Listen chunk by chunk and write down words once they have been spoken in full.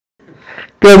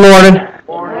Good morning.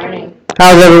 Morning.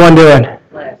 How's everyone doing?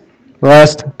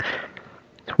 Blessed.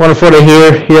 It's wonderful to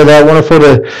hear that. Wonderful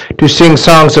to sing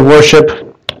songs of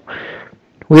worship.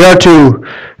 We are to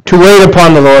wait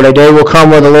upon the Lord. A day will come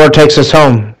where the Lord takes us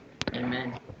home.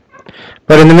 Amen.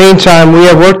 But in the meantime, we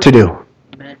have work to do.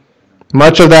 Amen.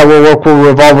 Much of that work will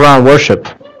revolve around worship.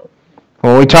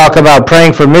 When we talk about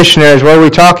praying for missionaries, what are we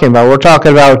talking about? We're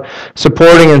talking about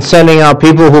supporting and sending out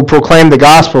people who proclaim the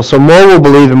gospel so more will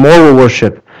believe and more will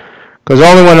worship. Because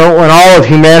only when all of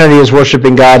humanity is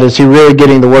worshiping God is he really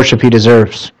getting the worship he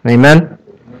deserves. Amen?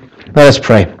 Let us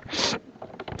pray.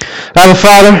 Our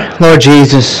Father, Lord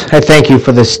Jesus, I thank you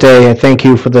for this day. I thank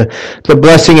you for the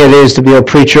blessing it is to be able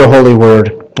to preach your holy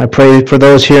word. I pray for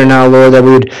those here now, Lord, that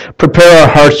we would prepare our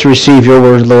hearts to receive your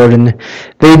word, Lord, and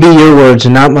they be your words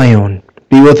and not my own.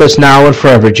 Be with us now and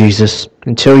forever, Jesus,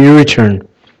 until you return.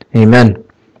 Amen.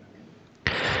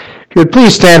 If you would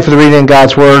please stand for the reading of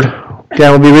God's word.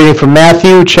 Again, we'll be reading from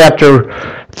Matthew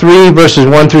chapter 3, verses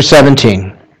 1 through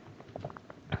 17.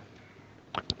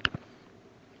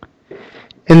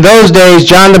 In those days,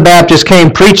 John the Baptist came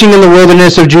preaching in the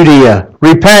wilderness of Judea,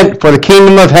 "Repent, for the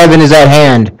kingdom of heaven is at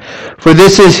hand. For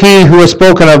this is he who was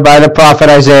spoken of by the prophet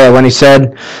Isaiah, when he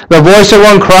said, The voice of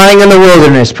one crying in the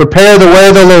wilderness, Prepare the way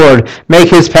of the Lord, make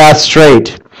his path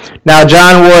straight. Now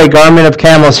John wore a garment of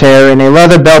camel's hair and a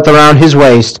leather belt around his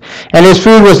waist, and his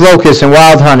food was locusts and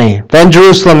wild honey. Then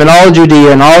Jerusalem and all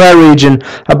Judea and all that region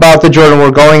about the Jordan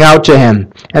were going out to him,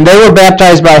 and they were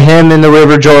baptized by him in the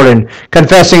river Jordan,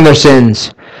 confessing their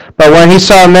sins. But when he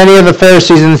saw many of the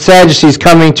Pharisees and the Sadducees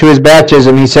coming to his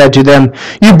baptism, he said to them,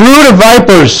 You brood of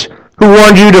vipers! Who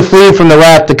warned you to flee from the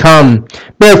wrath to come?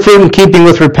 Bear fruit in keeping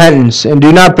with repentance, and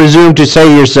do not presume to say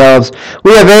to yourselves,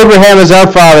 We have Abraham as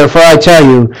our father, for I tell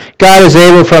you, God is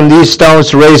able from these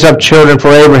stones to raise up children for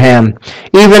Abraham.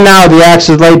 Even now the axe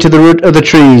is laid to the root of the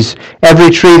trees. Every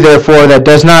tree, therefore, that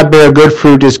does not bear good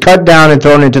fruit is cut down and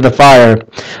thrown into the fire.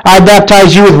 I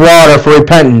baptize you with water for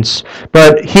repentance,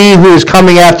 but he who is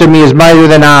coming after me is mightier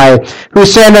than I,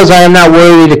 whose sandals I am not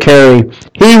worthy to carry.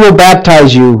 He will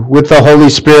baptize you with the Holy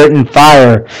Spirit and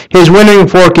fire. His winnowing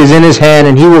fork is in his hand,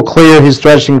 and he will clear his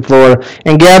threshing floor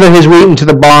and gather his wheat into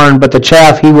the barn, but the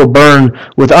chaff he will burn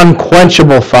with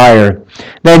unquenchable fire.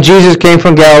 Then Jesus came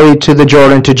from Galilee to the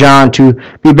Jordan to John to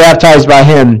be baptized by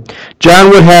him. John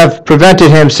would have prevented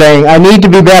him, saying, I need to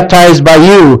be baptized by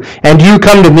you, and do you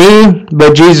come to me?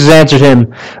 But Jesus answered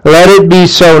him, Let it be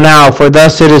so now, for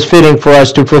thus it is fitting for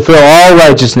us to fulfill all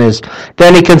righteousness.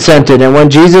 Then he consented, and when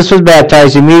Jesus was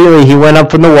baptized, immediately he went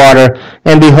up from the water,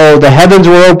 and behold, the heavens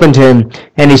were opened to him,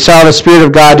 and he saw the Spirit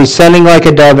of God descending like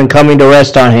a dove and coming to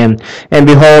rest on him. And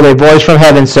behold, a voice from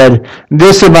heaven said,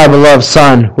 This is my beloved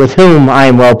Son, with whom I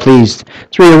am well pleased.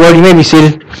 Let's read the word. You may be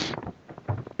seated.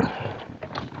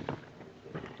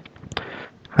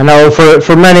 I know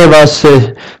for many of us,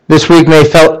 this week it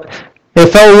felt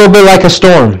a little bit like a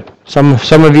storm. Some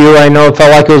of you, I know,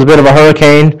 felt like it was a bit of a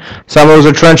hurricane. Some it was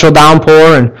a torrential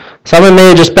downpour, and some it may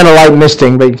have just been a light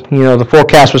misting, but the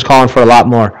forecast was calling for a lot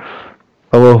more.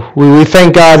 But we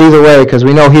thank God either way, because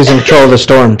we know he's in control of the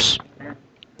storms.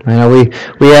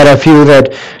 We had a few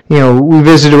that we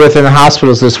visited with in the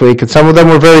hospitals this week, and some of them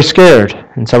were very scared,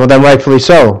 and some of them rightfully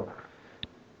so.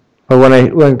 But when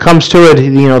it comes to it,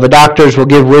 the doctors will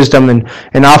give wisdom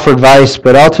and offer advice,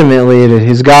 but ultimately it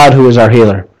is God who is our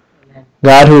healer,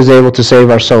 God who is able to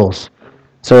save our souls.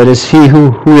 So it is he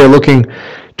who we are looking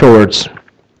towards.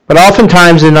 But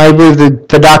oftentimes, and I believe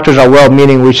the doctors are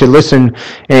well-meaning, we should listen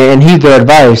and heed their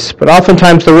advice, but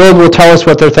oftentimes the world will tell us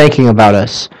what they're thinking about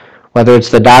us. Whether it's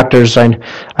the doctors,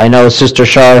 I know Sister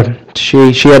Shar,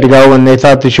 she had to go when they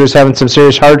thought that she was having some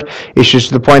serious heart issues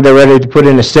to the point they were ready to put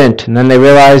in a stent, and then they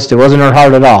realized it wasn't her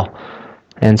heart at all.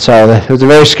 And so it was a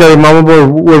very scary moment, but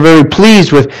we're very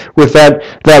pleased with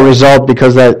that result,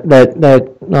 because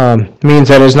that means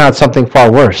that it's not something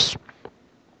far worse.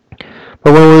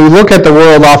 But when we look at the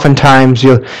world, oftentimes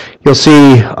you'll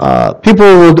see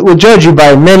people will judge you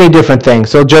by many different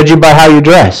things. They'll judge you by how you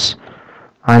dress.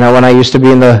 I know when I used to be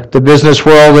in the business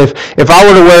world, if I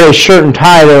were to wear a shirt and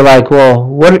tie, they're like, well,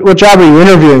 what job are you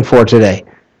interviewing for today?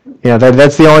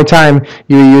 That's the only time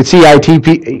you see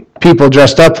IT people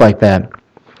dressed up like that.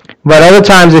 But other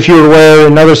times, if you were to wear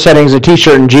in other settings a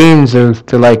T-shirt and jeans,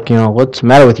 they're like, what's the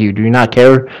matter with you? Do you not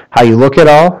care how you look at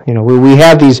all? We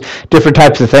have these different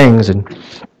types of things, and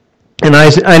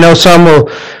I know some will.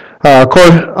 Of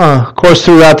course,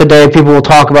 throughout the day, people will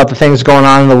talk about the things going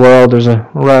on in the world. There's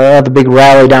a big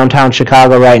rally downtown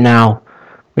Chicago right now.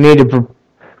 We need to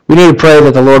pray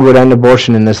that the Lord would end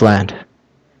abortion in this land.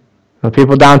 The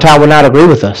people downtown would not agree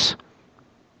with us.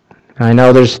 I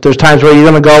know there's times where you're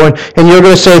going to go and you're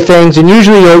going to say things, and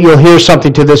usually you'll hear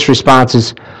something to this response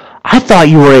is, I thought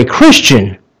you were a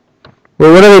Christian.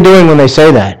 Well, what are they doing when they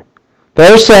say that?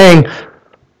 They're saying,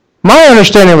 my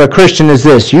understanding of a Christian is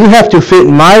this: you have to fit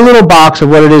in my little box of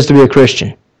what it is to be a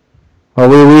Christian. Well,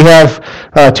 we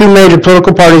have two major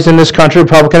political parties in this country,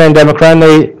 Republican and Democrat, and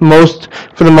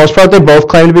for the most part, they both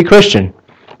claim to be Christian.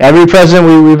 Every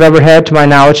president we've ever had, to my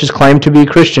knowledge, has claimed to be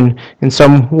Christian in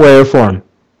some way or form.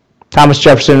 Thomas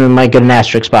Jefferson might get an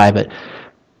asterisk by, but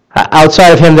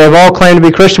outside of him, they've all claimed to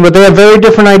be Christian, but they have very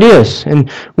different ideas. And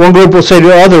one group will say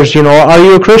to others, are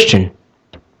you a Christian?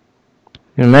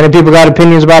 Many people got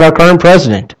opinions about our current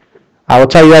president. I will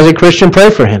tell you, as a Christian,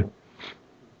 pray for him.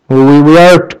 We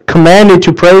are commanded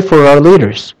to pray for our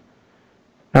leaders.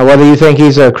 Now, whether you think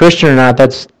he's a Christian or not,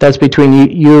 that's between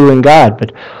you and God.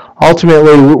 But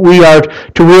ultimately, we are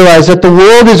to realize that the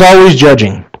world is always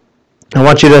judging. I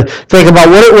want you to think about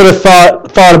what it would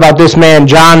have thought about this man,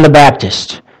 John the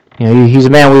Baptist. He's a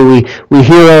man we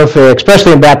hear of,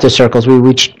 especially in Baptist circles.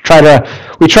 We try to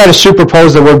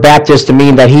superpose the word Baptist to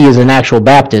mean that he is an actual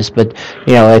Baptist, but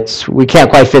we can't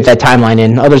quite fit that timeline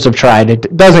in. Others have tried;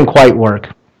 it doesn't quite work.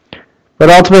 But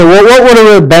ultimately, what would it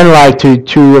have been like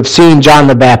to have seen John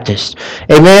the Baptist,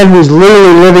 a man who's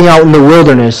literally living out in the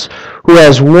wilderness, who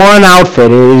has one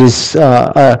outfit? It is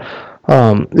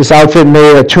this outfit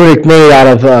a tunic made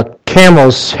out of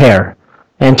camel's hair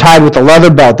and tied with a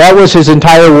leather belt. That was his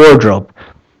entire wardrobe.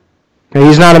 Now,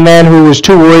 he's not a man who was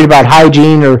too worried about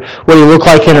hygiene or what he looked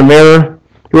like in a mirror.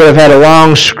 He would have had a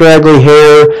long, scraggly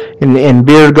hair and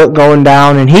beard going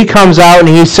down. And he comes out and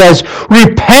he says,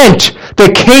 repent,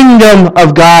 the kingdom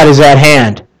of God is at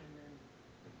hand.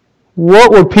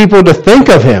 What were people to think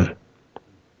of him?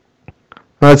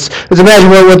 Let's imagine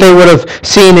what they would have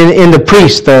seen in the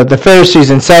priests, the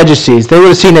Pharisees and Sadducees. They would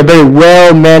have seen a very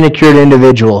well-manicured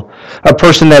individual, a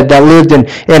person that lived in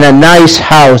a nice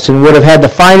house and would have had the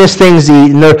finest things to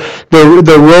eat. And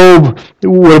their robe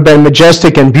would have been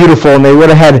majestic and beautiful, and they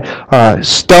would have had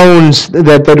stones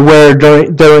that they'd wear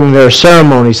during their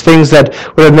ceremonies, things that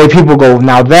would have made people go,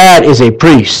 now that is a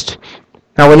priest.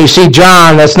 Now when you see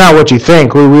John, that's not what you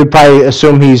think. We would probably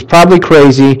assume he's probably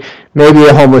crazy, maybe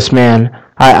a homeless man,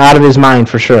 out of his mind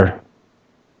for sure.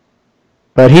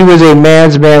 But he was a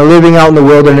man's man living out in the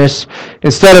wilderness.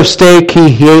 Instead of steak,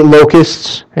 he ate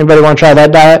locusts. Anybody want to try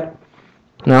that diet?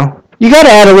 No? You got to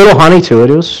add a little honey to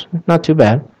it. It was not too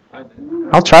bad.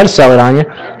 I'll try to sell it on you.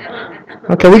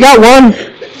 Okay, we got one.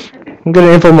 I'm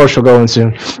getting an infomercial going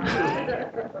soon.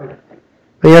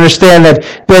 You understand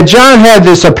that John had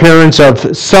this appearance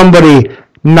of somebody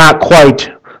not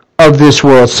quite of this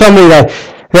world. Somebody that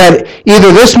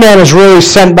either this man is really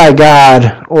sent by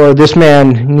God or this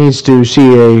man needs to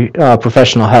see a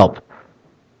professional help.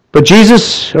 But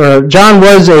John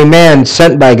was a man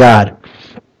sent by God.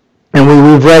 And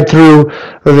we've read through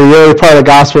the early part of the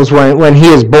Gospels when he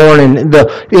is born, and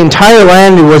the entire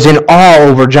land was in awe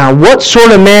over John. What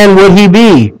sort of man would he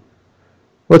be?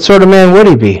 What sort of man would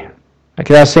he be? I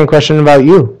could ask the same question about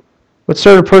you. What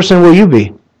sort of person will you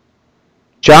be?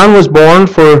 John was born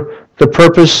for the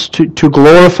purpose to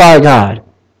glorify God,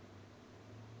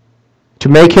 to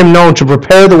make him known, to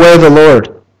prepare the way of the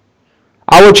Lord.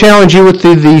 I will challenge you with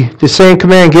the same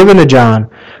command given to John.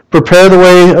 Prepare the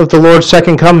way of the Lord's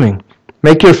second coming.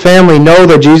 Make your family know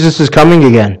that Jesus is coming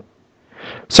again.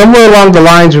 Somewhere along the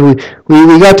lines, we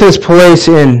got to this place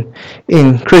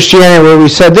in Christianity where we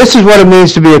said, this is what it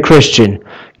means to be a Christian.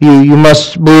 You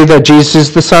must believe that Jesus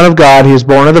is the Son of God, he is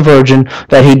born of the Virgin,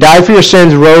 that he died for your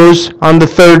sins, rose on the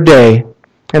third day,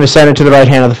 and ascended to the right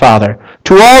hand of the Father.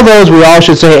 To all those, we all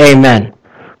should say amen.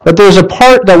 But there's a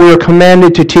part that we are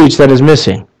commanded to teach that is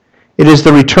missing. It is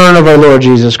the return of our Lord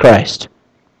Jesus Christ.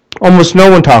 Almost no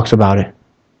one talks about it.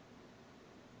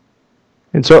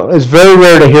 And so it's very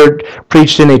rare to hear it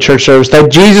preached in a church service that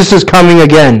Jesus is coming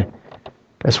again.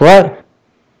 Guess what?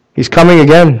 He's coming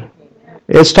again.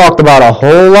 It's talked about a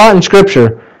whole lot in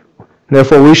Scripture.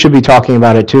 Therefore, we should be talking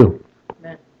about it too.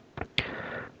 Amen.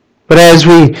 But as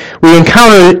we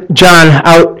encounter John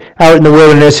out in the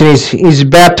wilderness, and he's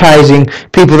baptizing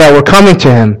people that were coming to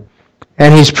him,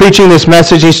 and he's preaching this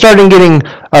message, he's starting getting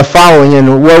a following.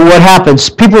 And what happens?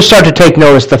 People start to take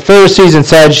notice. The Pharisees and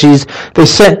Sadducees, they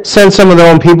send some of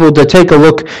their own people to take a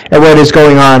look at what is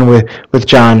going on with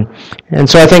John. And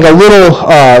so I think a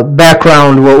little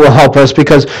background will help us,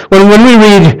 because when we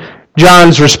read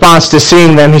John's response to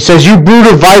seeing them, he says, "You brood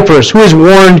of vipers, who has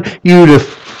warned you to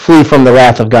flee from the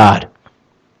wrath of God?"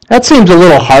 That seems a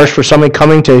little harsh for somebody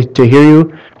coming to hear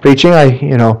you preaching.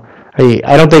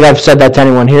 I don't think I've said that to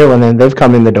anyone here when they've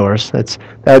come in the doors.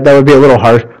 That would be a little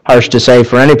harsh to say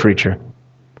for any preacher.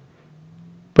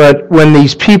 But when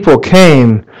these people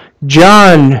came,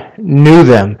 John knew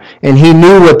them, and he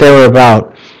knew what they were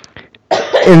about.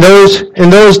 In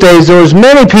those days, there was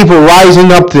many people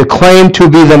rising up to claim to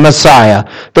be the Messiah,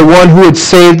 the one who would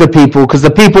save the people, because the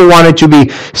people wanted to be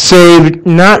saved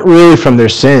not really from their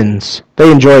sins.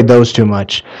 They enjoyed those too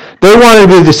much. They wanted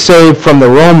to be saved from the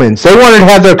Romans. They wanted to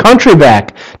have their country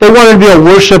back. They wanted to be able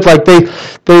to worship like they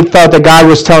thought that God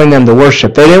was telling them to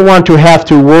worship. They didn't want to have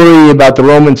to worry about the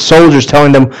Roman soldiers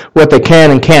telling them what they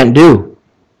can and can't do.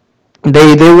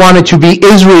 They wanted to be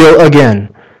Israel again.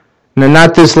 And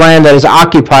not this land that is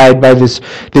occupied by this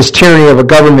tyranny of a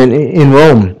government in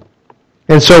Rome.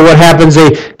 And so what happens, they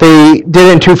did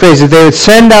it in two phases. They would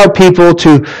send out people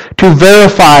to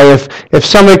verify if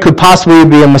somebody could possibly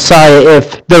be a Messiah,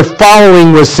 if their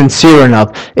following was sincere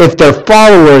enough, if their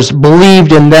followers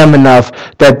believed in them enough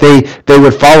that they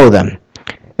would follow them.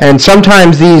 And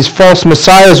sometimes these false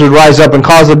messiahs would rise up and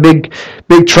cause a big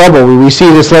trouble. We see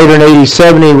this later in AD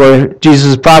 70 where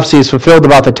Jesus' prophecy is fulfilled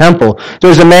about the temple.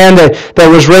 There's a man that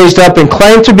was raised up and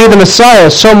claimed to be the Messiah,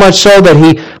 so much so that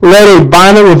he led a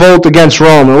violent revolt against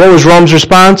Rome. And what was Rome's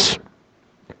response?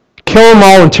 Kill them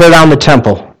all and tear down the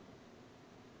temple.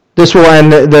 This will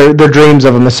end their dreams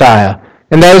of a Messiah.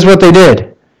 And that is what they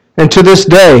did. And to this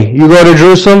day, you go to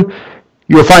Jerusalem,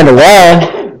 you'll find a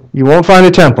wall, you won't find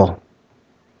a temple.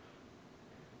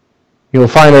 You'll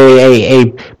find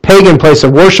a pagan place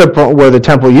of worship where the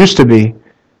temple used to be,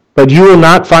 but you will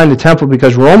not find the temple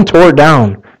because Rome tore it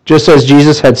down, just as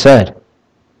Jesus had said.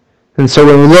 And so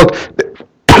when we look,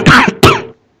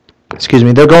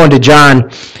 they're going to John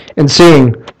and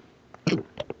seeing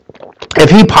if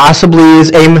he possibly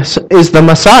is the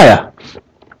Messiah.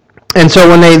 And so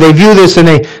when they view this and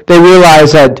they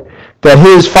realize that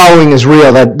his following is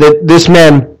real, that this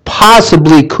man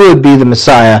possibly could be the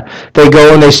Messiah, they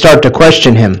go and they start to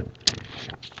question him.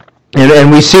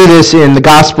 And we see this in the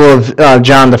Gospel of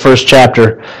John, the first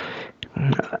chapter,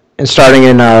 starting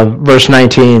in verse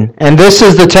 19. And this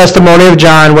is the testimony of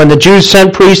John when the Jews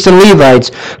sent priests and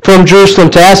Levites from Jerusalem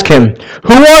to ask him,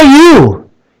 "Who are you?"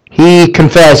 He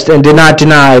confessed and did not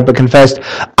deny, but confessed,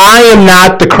 "I am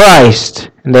not the Christ."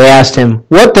 And they asked him,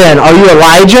 "What then? Are you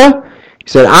Elijah?" He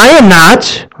said, "I am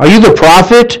not." "Are you the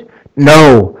prophet?"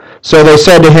 "No." So they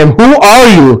said to him, "Who are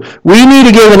you? We need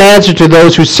to give an answer to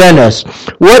those who sent us.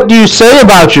 What do you say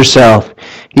about yourself?"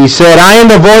 He said, "I am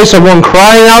the voice of one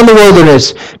crying out in the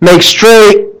wilderness, make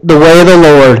straight the way of the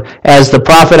Lord, as the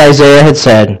prophet Isaiah had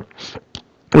said."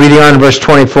 Reading on in verse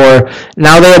 24,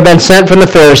 "Now they had been sent from the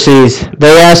Pharisees.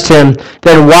 They asked him,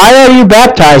 'Then why are you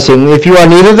baptizing, if you are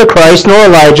neither the Christ, nor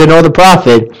Elijah, nor the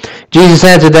prophet?' Jesus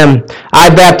answered them, 'I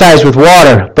baptize with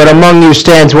water, but among you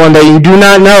stands one that you do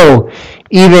not know,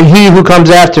 even he who comes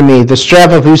after me, the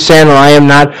strap of whose sandal I am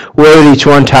not worthy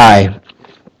to untie.'"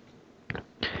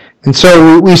 And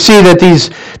so we see that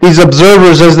these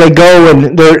observers, as they go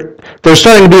and they're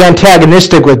starting to be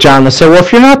antagonistic with John. They say, "Well,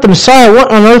 if you're not the Messiah,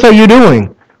 what on earth are you doing?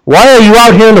 Why are you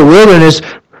out here in the wilderness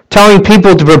telling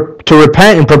people to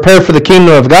repent and prepare for the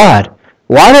kingdom of God?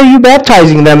 Why are you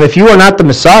baptizing them if you are not the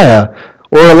Messiah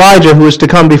or Elijah who is to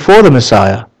come before the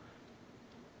Messiah?"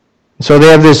 So they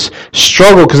have this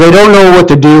struggle because they don't know what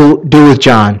to do with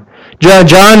John.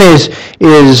 John is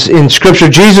in Scripture,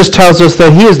 Jesus tells us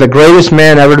that he is the greatest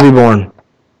man ever to be born.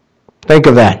 Think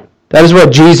of that. That is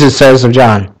what Jesus says of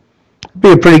John. It'd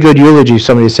be a pretty good eulogy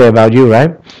somebody to say about you,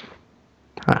 right?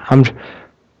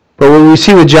 But what we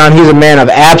see with John, he's a man of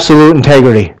absolute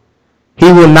integrity.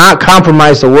 He will not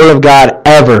compromise the Word of God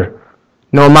ever.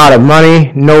 No amount of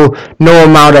money, no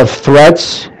amount of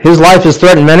threats. His life is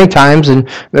threatened many times, and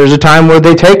there's a time where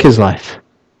they take his life.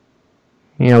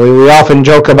 We often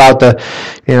joke about the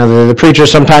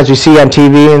preachers sometimes we see on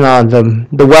TV and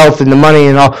the wealth and the money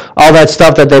and all that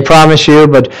stuff that they promise you,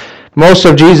 but most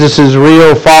of Jesus'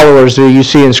 real followers who you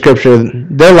see in Scripture,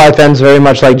 their life ends very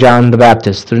much like John the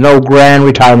Baptist. There's no grand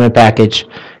retirement package.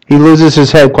 He loses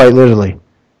his head quite literally.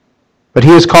 But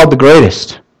he is called the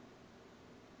greatest.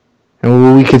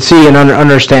 And we could see and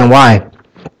understand why.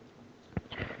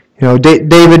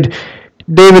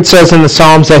 David says in the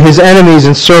Psalms that his enemies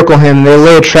encircle him, they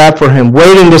lay a trap for him,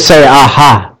 waiting to say,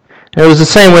 "Aha." And it was the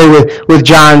same way with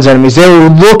John's enemies. They were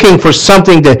looking for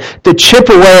something to chip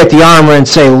away at the armor and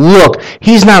say, "Look,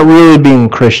 he's not really being a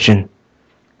Christian."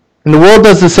 And the world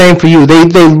does the same for you.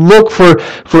 They look for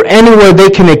anywhere they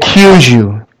can accuse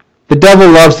you. The devil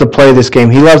loves to play this game.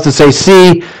 He loves to say,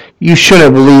 "See, you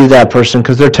shouldn't believe that person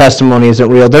because their testimony isn't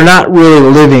real. They're not really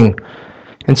living."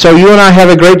 And so you and I have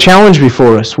a great challenge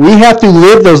before us. We have to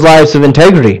live those lives of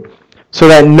integrity so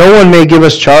that no one may give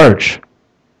us charge.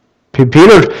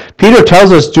 Peter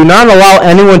tells us, do not allow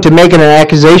anyone to make an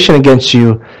accusation against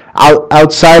you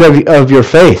outside of your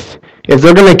faith. If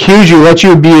they're going to accuse you, let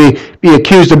you be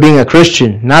accused of being a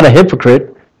Christian, not a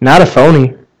hypocrite, not a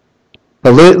phony.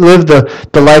 But live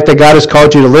the life that God has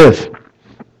called you to live.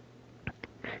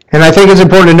 And I think it's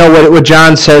important to know what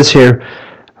John says here.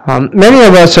 Many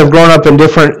of us have grown up in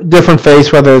different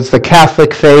faiths, whether it's the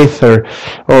Catholic faith or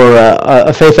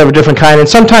a faith of a different kind. And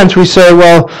sometimes we say,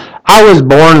 well, I was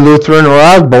born Lutheran, or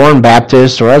I was born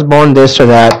Baptist, or I was born this or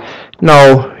that.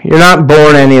 No, you're not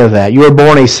born any of that. You were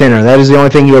born a sinner. That is the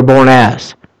only thing you were born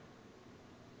as.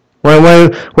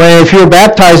 If you were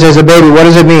baptized as a baby, what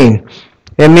does it mean?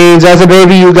 It means as a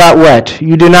baby you got wet.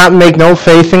 You did not make no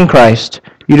faith in Christ.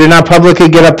 You did not publicly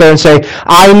get up there and say,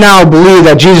 I now believe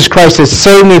that Jesus Christ has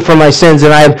saved me from my sins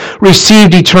and I have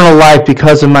received eternal life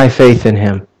because of my faith in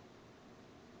Him.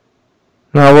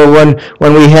 Now,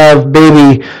 when we have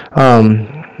baby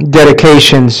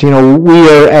dedications, we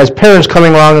are, as parents,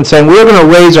 coming along and saying, we're going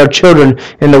to raise our children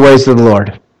in the ways of the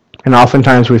Lord. And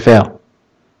oftentimes we fail.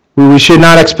 We should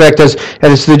not expect, as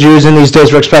the Jews in these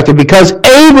days were expected, because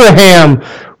Abraham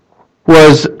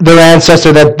was their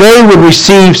ancestor, that they would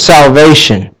receive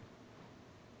salvation.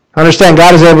 Understand,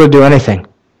 God is able to do anything.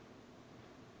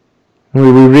 We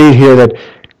read here that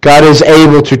God is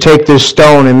able to take this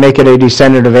stone and make it a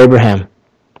descendant of Abraham.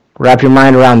 Wrap your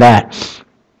mind around that.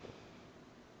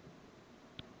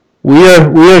 We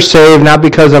are saved not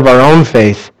because of our own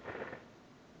faith.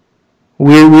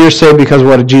 We are saved because of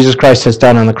what Jesus Christ has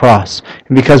done on the cross.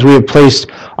 And because we have placed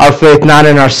our faith not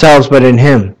in ourselves but in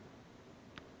Him.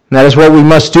 And that is what we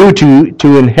must do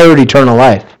to inherit eternal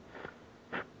life.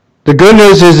 The good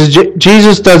news is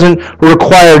Jesus doesn't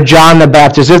require John the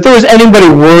Baptist. If there was anybody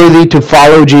worthy to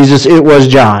follow Jesus, it was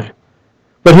John.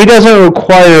 But He doesn't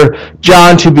require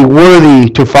John to be worthy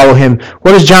to follow Him.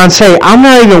 What does John say? I'm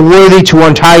not even worthy to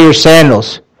untie your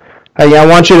sandals. I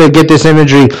want you to get this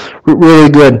imagery really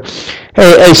good.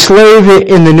 A slave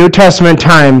in the New Testament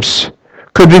times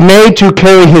could be made to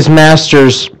carry his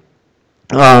master's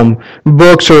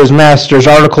books or his master's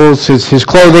articles, his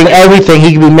clothing, everything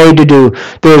he could be made to do.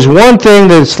 There was one thing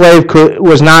that the slave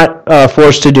was not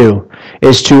forced to do,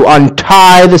 is to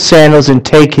untie the sandals and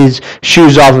take his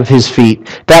shoes off of his feet.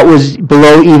 That was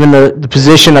below even the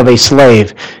position of a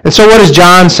slave. And so what is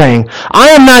John saying? I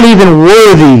am not even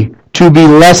worthy to be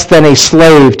less than a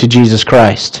slave to Jesus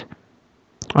Christ.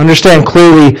 Understand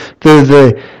clearly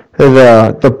the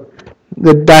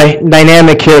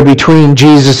dynamic here between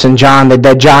Jesus and John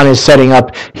that John is setting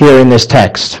up here in this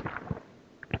text.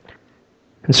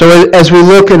 And so as we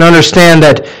look and understand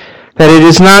that it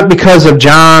is not because of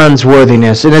John's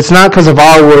worthiness, and it's not because of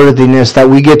our worthiness that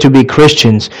we get to be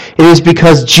Christians. It is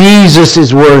because Jesus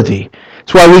is worthy.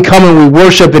 That's why we come and we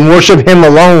worship Him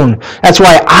alone. That's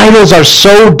why idols are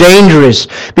so dangerous,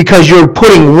 because you're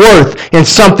putting worth in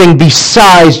something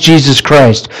besides Jesus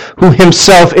Christ, who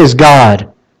Himself is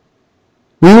God.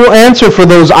 We will answer for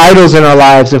those idols in our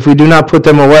lives if we do not put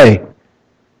them away.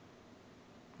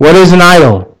 What is an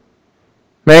idol?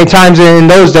 Many times in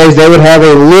those days, they would have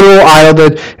a literal idol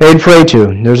that they'd pray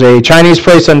to. There's a Chinese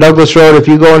place on Douglas Road. If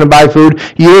you go in to buy food,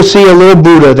 you will see a little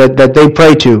Buddha that they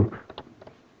pray to.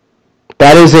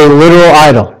 That is a literal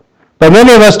idol. But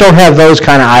many of us don't have those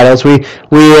kind of idols. We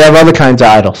have other kinds of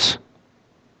idols.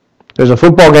 There's a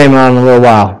football game on in a little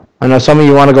while. I know some of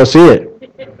you want to go see it.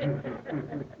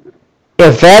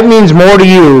 If that means more to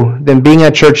you than being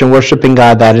at church and worshiping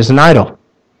God, that is an idol.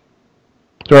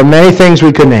 There are many things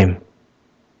we could name.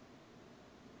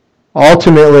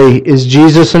 Ultimately, is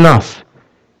Jesus enough?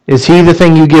 Is He the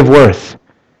thing you give worth?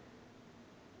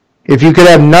 If you could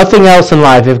have nothing else in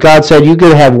life, if God said you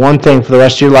could have one thing for the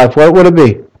rest of your life, what would it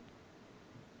be?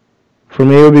 For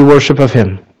me, it would be worship of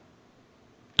Him.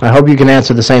 I hope you can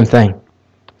answer the same thing.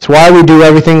 It's why we do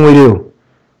everything we do.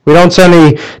 We don't send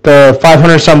the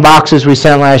 500-some boxes we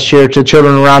sent last year to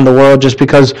children around the world just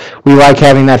because we like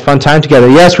having that fun time together.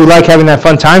 Yes, we like having that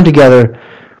fun time together,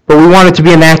 but we want it to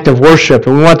be an act of worship,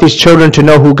 and we want these children to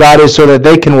know who God is so that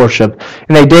they can worship.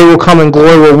 And a day will come in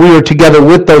glory where we are together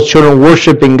with those children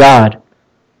worshiping God.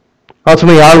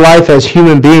 Ultimately, our life as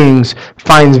human beings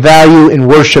finds value in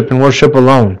worship and worship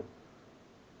alone,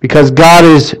 because God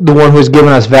is the one who has given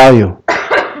us value.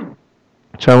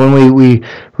 So when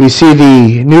we see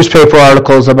the newspaper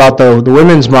articles about the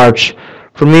Women's March,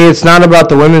 for me it's not about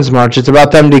the Women's March, it's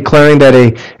about them declaring that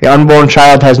an unborn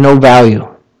child has no value.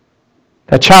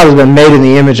 That child has been made in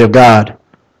the image of God.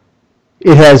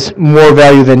 It has more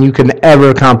value than you can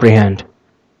ever comprehend.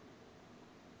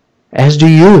 As do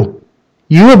you.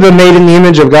 You have been made in the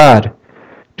image of God.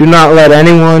 Do not let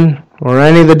anyone or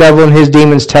any of the devil and his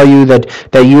demons tell you that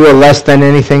you are less than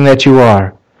anything that you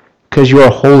are, because you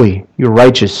are holy, you are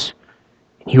righteous,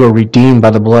 you are redeemed by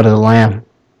the blood of the Lamb.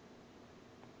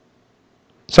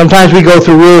 Sometimes we go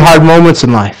through really hard moments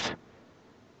in life.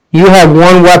 You have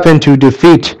one weapon to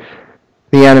defeat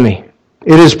the enemy.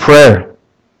 It is prayer.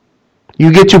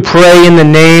 You get to pray in the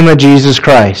name of Jesus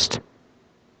Christ.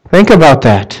 Think about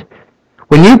that.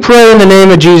 When you pray in the name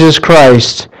of Jesus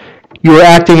Christ, you are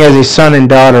acting as a son and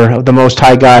daughter of the Most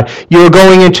High God. You are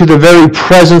going into the very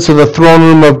presence of the throne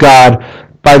room of God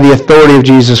by the authority of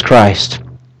Jesus Christ.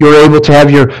 You are able to have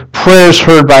your prayers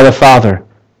heard by the Father.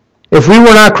 If we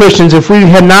were not Christians, if we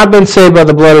had not been saved by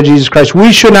the blood of Jesus Christ,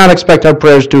 we should not expect our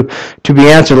prayers to be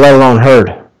answered, let alone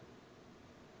heard.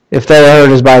 If they are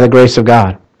heard, is by the grace of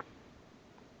God.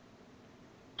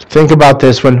 Think about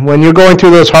this. When you're going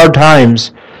through those hard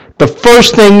times, the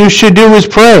first thing you should do is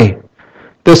pray.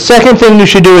 The second thing you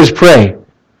should do is pray.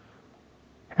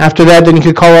 After that, then you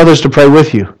could call others to pray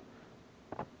with you.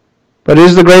 But it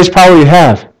is the greatest power you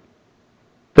have.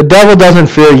 The devil doesn't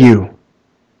fear you.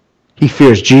 He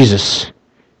fears Jesus.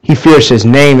 He fears his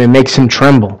name and makes him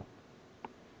tremble.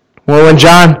 Well, when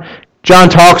John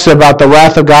talks about the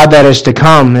wrath of God that is to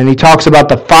come, and he talks about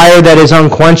the fire that is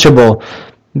unquenchable,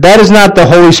 that is not the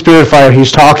Holy Spirit fire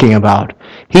he's talking about.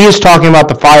 He is talking about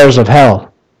the fires of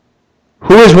hell.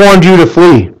 Who has warned you to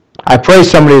flee? I pray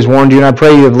somebody has warned you, and I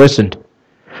pray you have listened.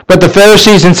 But the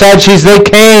Pharisees and Sadducees, they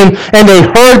came and they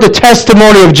heard the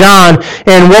testimony of John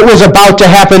and what was about to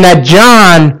happen, that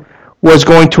John was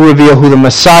going to reveal who the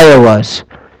Messiah was.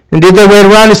 And did they wait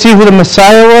around to see who the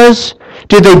Messiah was?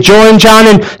 Did they join John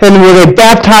and were they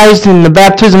baptized in the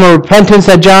baptism of repentance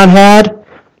that John had?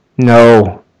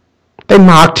 No. They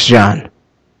mocked John.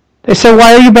 They said,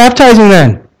 why are you baptizing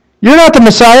then? You're not the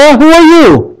Messiah. Who are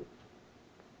you?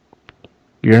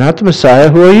 You're not the Messiah.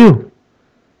 Who are you?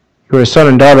 You're a son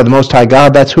and daughter of the Most High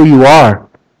God. That's who you are.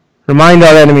 Remind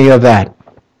our enemy of that.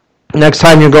 Next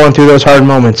time you're going through those hard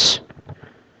moments.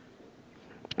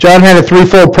 John had a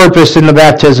threefold purpose in the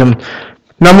baptism.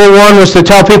 Number one was to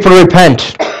tell people to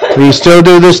repent. We still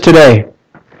do this today.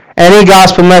 Any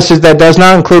gospel message that does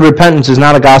not include repentance is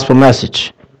not a gospel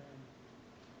message.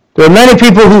 There are many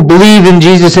people who believe in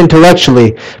Jesus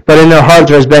intellectually, but in their heart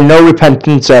there has been no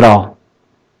repentance at all.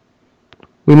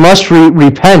 We must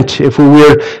repent if we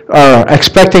are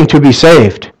expecting to be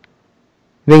saved.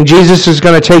 You think Jesus is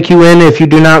going to take you in if you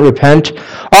do not repent?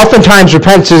 Oftentimes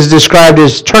repentance is described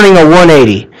as turning a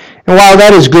 180. And while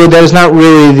that is good, that is not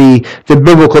really the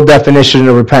biblical definition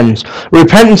of repentance.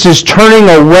 Repentance is turning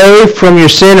away from your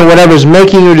sin and whatever is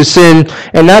making you to sin,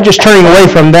 and not just turning away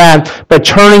from that, but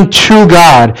turning to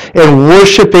God and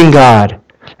worshiping God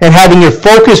and having your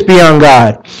focus be on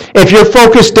God. If your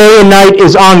focus day and night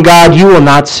is on God, you will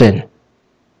not sin.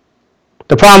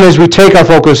 The problem is we take our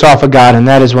focus off of God, and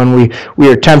that is when we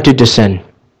are tempted to sin.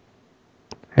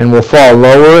 And we'll fall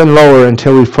lower and lower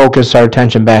until we focus our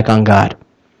attention back on God.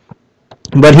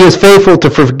 But he is faithful to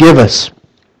forgive us.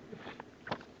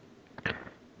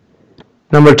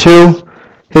 Number two,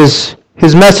 his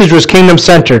message was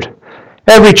kingdom-centered.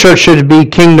 Every church should be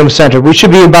kingdom-centered. We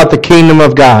should be about the kingdom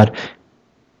of God.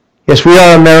 Yes, we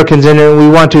are Americans and we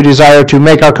want to desire to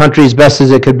make our country as best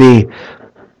as it could be.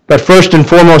 But first and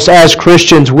foremost, as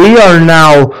Christians, we are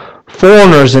now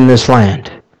foreigners in this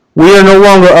land. We are no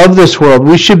longer of this world.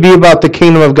 We should be about the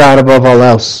kingdom of God above all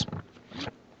else.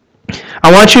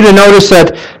 I want you to notice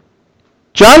that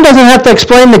John doesn't have to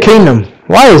explain the kingdom.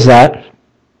 Why is that?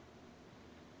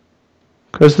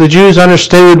 Because the Jews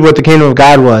understood what the kingdom of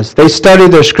God was. They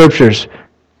studied their scriptures.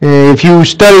 If you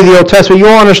study the Old Testament, you'll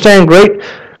understand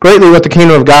greatly what the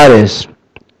kingdom of God is.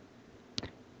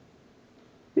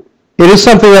 It is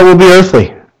something that will be earthly.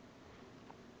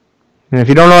 And if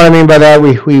you don't know what I mean by that,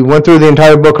 we went through the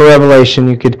entire book of Revelation.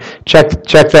 You could check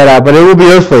that out. But it will be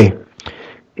earthly.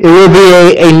 It will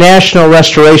be a national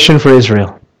restoration for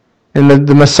Israel. And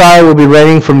the Messiah will be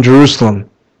reigning from Jerusalem.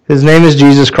 His name is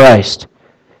Jesus Christ.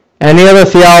 Any other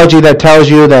theology that tells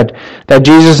you that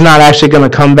Jesus is not actually going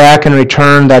to come back and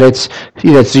return, that it's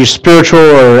your spiritual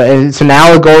or it's an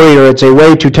allegory or it's a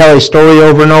way to tell a story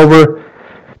over and over,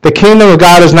 the kingdom of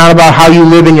God is not about how you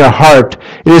live in your heart.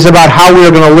 It is about how we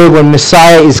are going to live when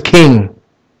Messiah is king.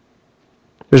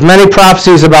 There's many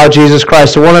prophecies about Jesus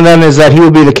Christ. One of them is that he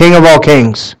will be the King of all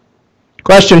kings.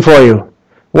 Question for you.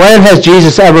 When has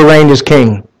Jesus ever reigned as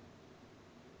king?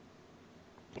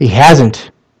 He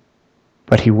hasn't,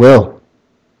 but he will.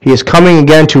 He is coming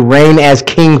again to reign as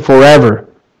king forever.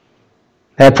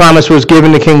 That promise was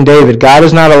given to King David. God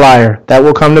is not a liar. That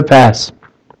will come to pass.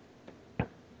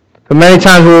 But many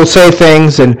times we will say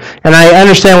things, and I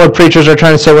understand what preachers are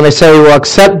trying to say when they say, well,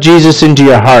 accept Jesus into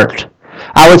your heart.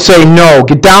 I would say, no,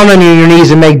 get down on your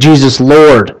knees and make Jesus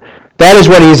Lord. That is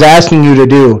what he's asking you to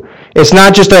do. It's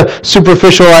not just a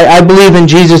superficial, I believe in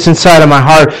Jesus inside of my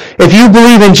heart. If you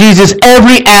believe in Jesus,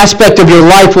 every aspect of your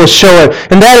life will show it.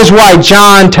 And that is why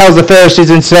John tells the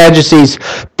Pharisees and Sadducees,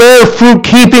 bear fruit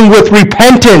keeping with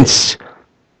repentance.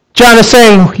 John is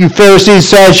saying, you Pharisees,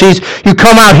 Sadducees, you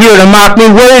come out here to mock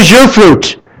me. Where is your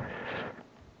fruit?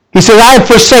 He says, I have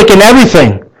forsaken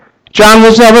everything. John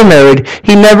was never married.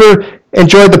 He never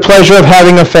enjoyed the pleasure of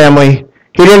having a family.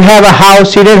 He didn't have a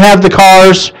house. He didn't have the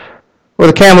cars or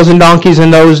the camels and donkeys in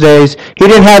those days. He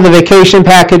didn't have the vacation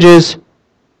packages.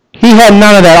 He had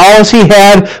none of that. All he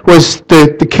had was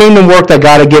the kingdom work that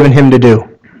God had given him to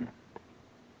do.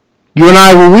 You and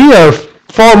I, we are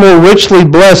far more richly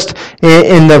blessed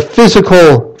in the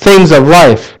physical things of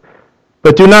life,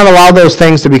 but do not allow those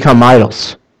things to become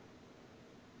idols.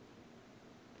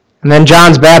 And then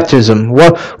John's baptism.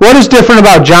 What is different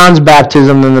about John's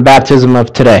baptism than the baptism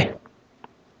of today?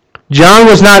 John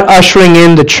was not ushering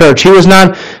in the church. He was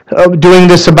not doing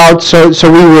this about so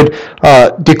we would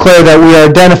declare that we are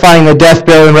identifying the death,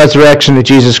 burial, and resurrection of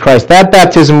Jesus Christ. That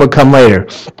baptism would come later.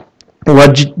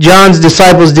 What John's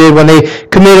disciples did when they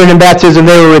committed in baptism,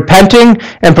 they were repenting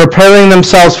and preparing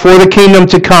themselves for the kingdom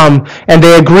to come, and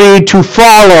they agreed to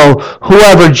follow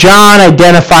whoever John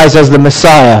identifies as the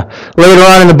Messiah. Later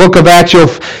on in the book of Acts, you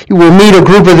will meet a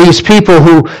group of these people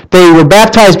who they were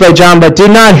baptized by John but did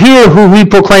not hear who he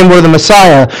proclaimed were the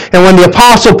Messiah. And when the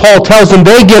Apostle Paul tells them,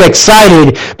 they get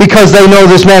excited because they know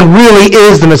this man really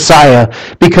is the Messiah,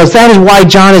 because that is why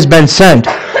John has been sent.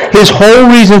 His whole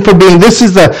reason for being, this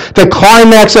is the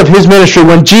climax of his ministry,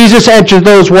 when Jesus entered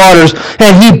those waters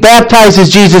and he baptizes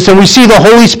Jesus and we see the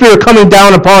Holy Spirit coming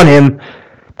down upon him.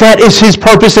 That is his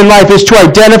purpose in life, is to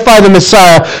identify the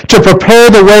Messiah, to prepare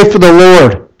the way for the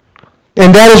Lord.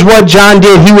 And that is what John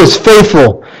did. He was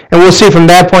faithful. And we'll see from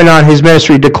that point on his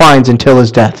ministry declines until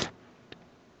his death.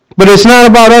 But it's not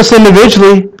about us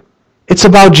individually. It's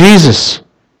about Jesus.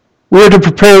 We are to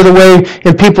prepare the way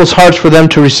in people's hearts for them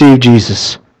to receive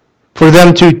Jesus, for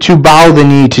them to bow the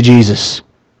knee to Jesus.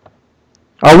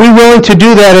 Are we willing to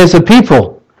do that as a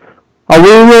people? Are we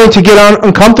willing to get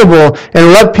uncomfortable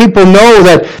and let people know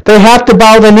that they have to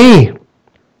bow the knee?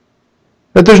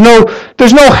 That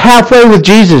there's no halfway with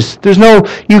Jesus. There's no,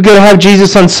 you got to have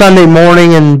Jesus on Sunday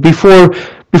morning and before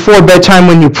bedtime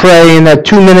when you pray, and that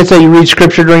 2 minutes that you read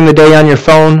Scripture during the day on your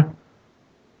phone.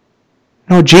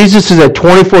 No, Jesus is a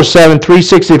 24/7,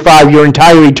 365, your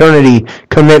entire eternity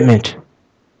commitment.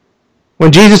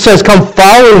 When Jesus says, come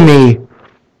follow me,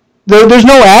 there's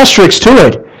no asterisk to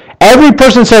it. Every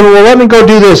person said, well, let me go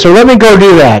do this or let me go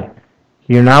do that.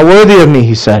 You're not worthy of me,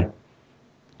 he said.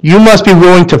 You must be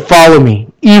willing to follow me,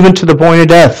 even to the point of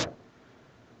death.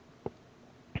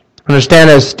 Understand,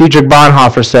 as Dietrich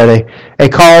Bonhoeffer said, a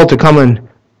call to come and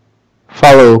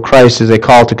follow Christ is a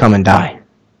call to come and die.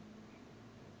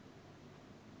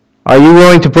 Are you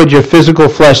willing to put your physical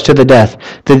flesh to the death,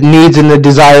 the needs and the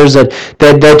desires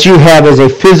that you have as a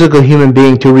physical human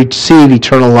being to receive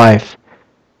eternal life?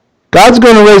 God's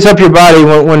going to raise up your body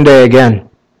one day again.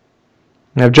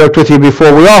 And I've joked with you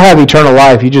before, we all have eternal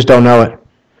life, you just don't know it.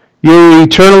 You're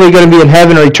eternally going to be in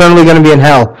heaven or eternally going to be in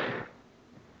hell.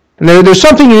 And there's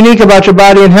something unique about your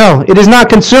body in hell. It is not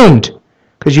consumed,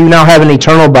 because you now have an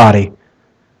eternal body.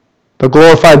 The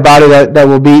glorified body that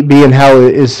will be in hell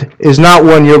is not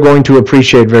one you're going to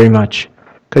appreciate very much,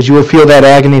 because you will feel that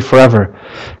agony forever.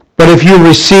 But if you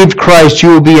received Christ, you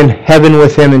will be in heaven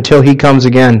with him until he comes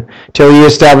again, till he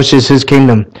establishes his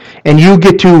kingdom. And you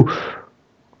get to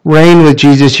reign with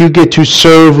Jesus. You get to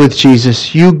serve with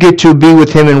Jesus. You get to be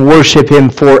with him and worship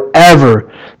him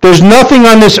forever. There's nothing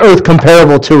on this earth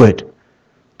comparable to it.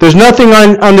 There's nothing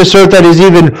on this earth that is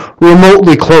even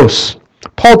remotely close.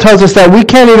 Paul tells us that we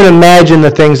can't even imagine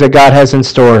the things that God has in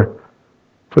store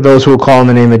for those who will call on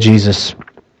the name of Jesus.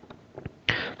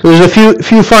 So there's a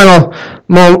few final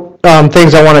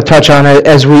things I want to touch on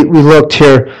as we looked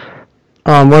here.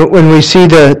 When we see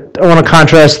I want to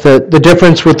contrast the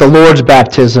difference with the Lord's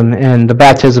baptism and the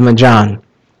baptism of John.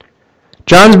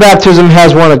 John's baptism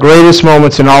has one of the greatest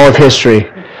moments in all of history.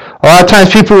 A lot of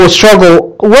times people will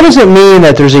struggle, what does it mean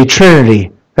that there's a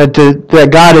Trinity? That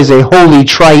God is a holy,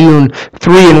 triune,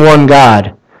 three-in-one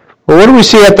God? Well, what do we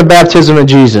see at the baptism of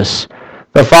Jesus?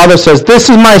 The Father says, this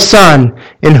is my Son,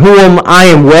 in whom I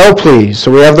am well pleased.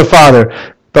 So we have the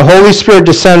Father. The Holy Spirit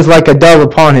descends like a dove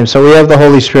upon him. So we have the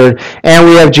Holy Spirit, and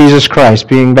we have Jesus Christ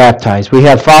being baptized. We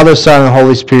have Father, Son, and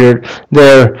Holy Spirit.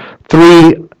 They're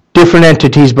three different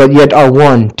entities, but yet are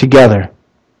one together.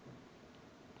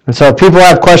 And so if people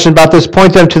have questions about this,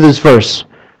 point them to this verse.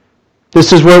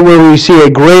 This is where we see a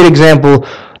great example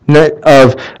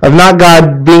of not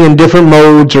God being in different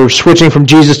modes or switching from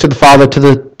Jesus to the Father to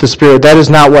the Spirit. That is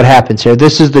not what happens here.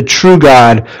 This is the true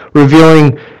God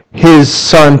revealing his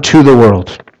Son to the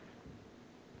world.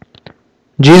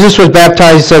 Jesus was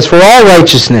baptized, he says, for all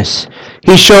righteousness.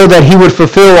 He showed that he would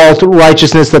fulfill all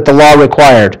righteousness that the law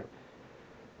required.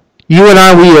 You and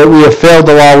I, we have failed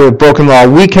the law, we have broken the law.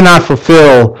 We cannot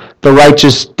fulfill the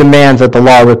righteous demands that the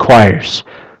law requires.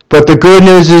 But the good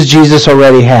news is Jesus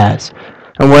already has.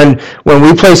 And when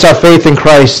we place our faith in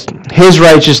Christ, his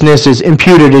righteousness is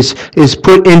imputed, is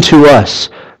put into us.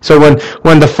 So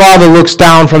when the Father looks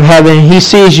down from heaven, he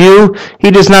sees you, he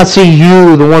does not see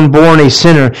you, the one born a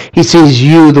sinner. He sees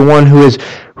you, the one who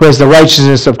has the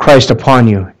righteousness of Christ upon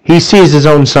you. He sees his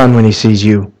own Son when he sees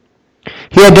you.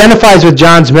 He identifies with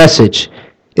John's message.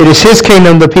 It is his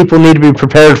kingdom the people need to be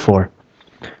prepared for.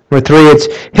 Number 3, it's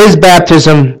his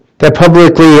baptism that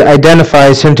publicly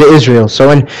identifies him to Israel.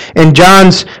 So in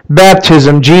John's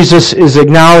baptism, Jesus is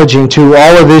acknowledging to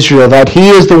all of Israel that he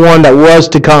is the one that was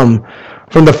to come.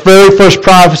 From the very first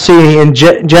prophecy in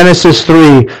Genesis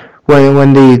 3,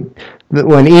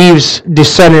 when Eve's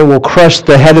descendant will crush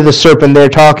the head of the serpent, they're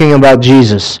talking about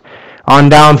Jesus. On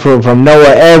down from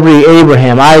Noah,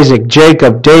 Abraham, Isaac,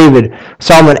 Jacob, David,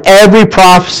 Solomon, every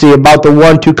prophecy about the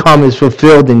one to come is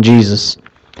fulfilled in Jesus.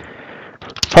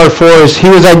 Part 4 is he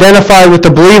was identified with the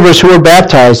believers who were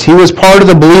baptized. He was part of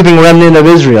the believing remnant of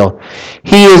Israel.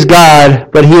 He is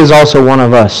God, but he is also one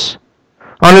of us.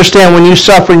 Understand, when you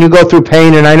suffer and you go through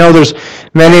pain, and I know there's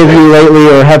many of you lately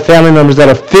or have family members that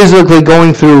are physically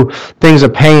going through things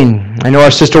of pain. I know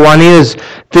our sister Juanita is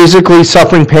physically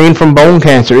suffering pain from bone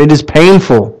cancer. It is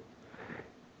painful.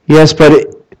 Yes,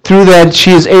 but through that she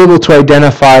is able to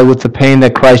identify with the pain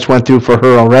that Christ went through for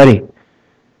her already.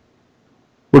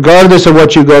 Regardless of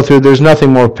what you go through, there's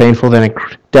nothing more painful than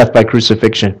death by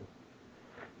crucifixion.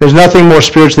 There's nothing more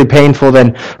spiritually painful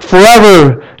than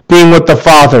forever being with the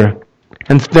Father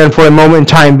and then for a moment in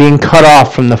time being cut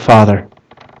off from the Father.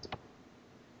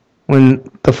 When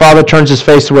the Father turns his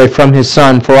face away from his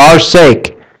Son for our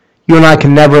sake, you and I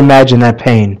can never imagine that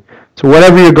pain. So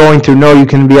whatever you're going through, know you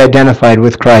can be identified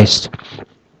with Christ.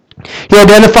 He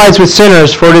identifies with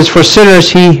sinners, for it is for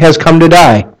sinners he has come to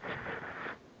die.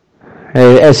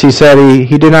 As he said,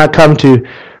 he did not come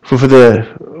for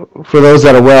those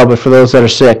that are well, but for those that are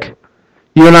sick.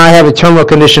 You and I have a terminal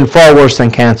condition far worse than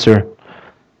cancer.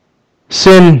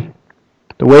 Sin,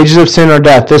 the wages of sin are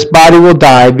death. This body will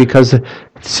die because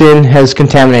sin has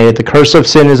contaminated. The curse of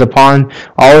sin is upon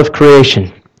all of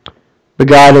creation. But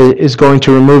God is going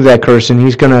to remove that curse, and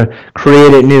he's going to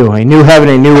create it new. A new heaven,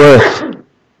 a new earth.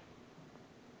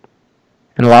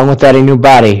 And along with that, a new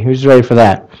body. Who's ready for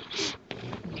that?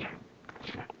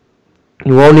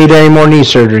 You won't need any more knee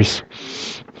surgeries.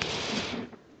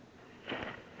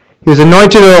 He was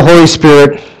anointed with the Holy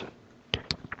Spirit.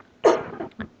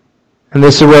 And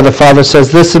this is where the Father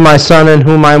says, "This is my Son in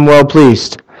whom I am well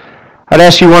pleased." I'd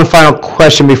ask you one final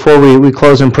question before we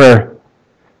close in prayer.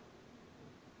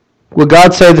 Would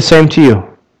God say the same to you?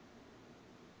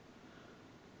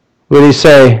 Would he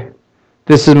say,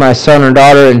 "This is my son or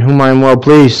daughter in whom I am well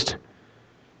pleased"?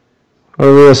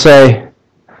 Or will he say,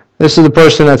 "This is the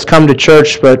person that's come to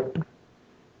church, but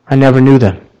I never knew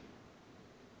them"?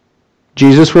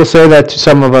 Jesus will say that to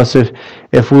some of us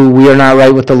if we are not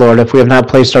right with the Lord, if we have not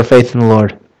placed our faith in the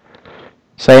Lord.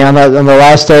 Say on the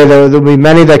last day, there will be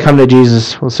many that come to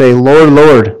Jesus will say, "Lord,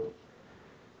 Lord,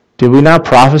 did we not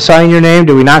prophesy in your name?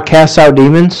 Did we not cast out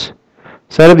demons?" I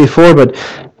said it before, but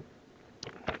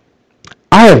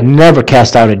I have never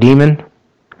cast out a demon.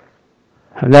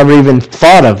 I've never even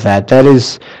thought of that. That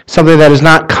is something that is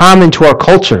not common to our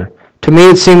culture. To me,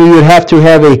 it seemed we would have to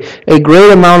have a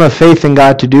great amount of faith in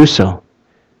God to do so.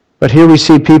 But here we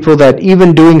see people that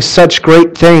even doing such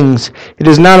great things, it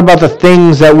is not about the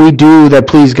things that we do that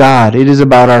please God. It is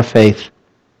about our faith.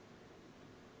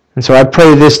 And so I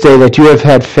pray this day that you have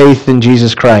had faith in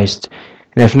Jesus Christ.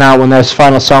 And if not, when this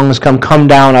final song has come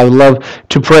down, I would love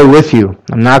to pray with you.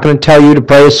 I'm not going to tell you to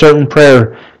pray a certain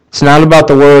prayer. It's not about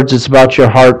the words, it's about your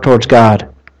heart towards God.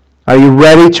 Are you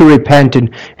ready to repent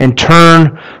and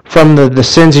turn from the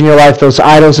sins in your life, those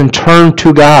idols, and turn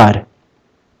to God?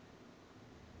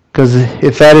 Because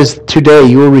if that is today,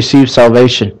 you will receive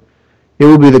salvation. It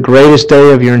will be the greatest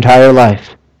day of your entire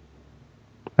life.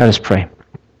 Let us pray.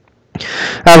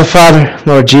 Our Father,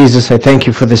 Lord Jesus, I thank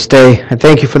you for this day. I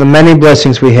thank you for the many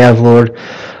blessings we have, Lord.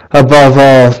 Above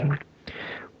all,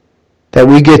 that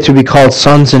we get to be called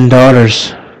sons and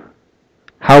daughters.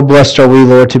 How blessed are we,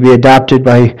 Lord, to be adopted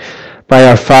by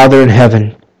our Father in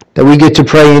heaven. that we get to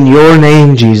pray in your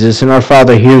name, Jesus, and our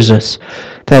Father hears us,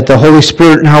 that the Holy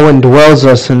Spirit now indwells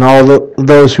us and all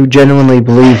those who genuinely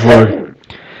believe, Lord.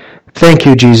 Thank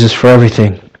you, Jesus, for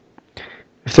everything.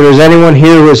 If there is anyone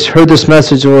here who has heard this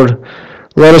message, Lord,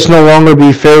 let us no longer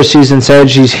be Pharisees and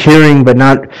Sadducees, hearing but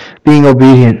not being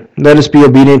obedient. Let us be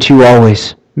obedient to you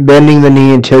always, bending the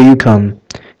knee until you come.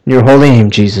 In your holy name,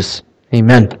 Jesus.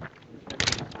 Amen.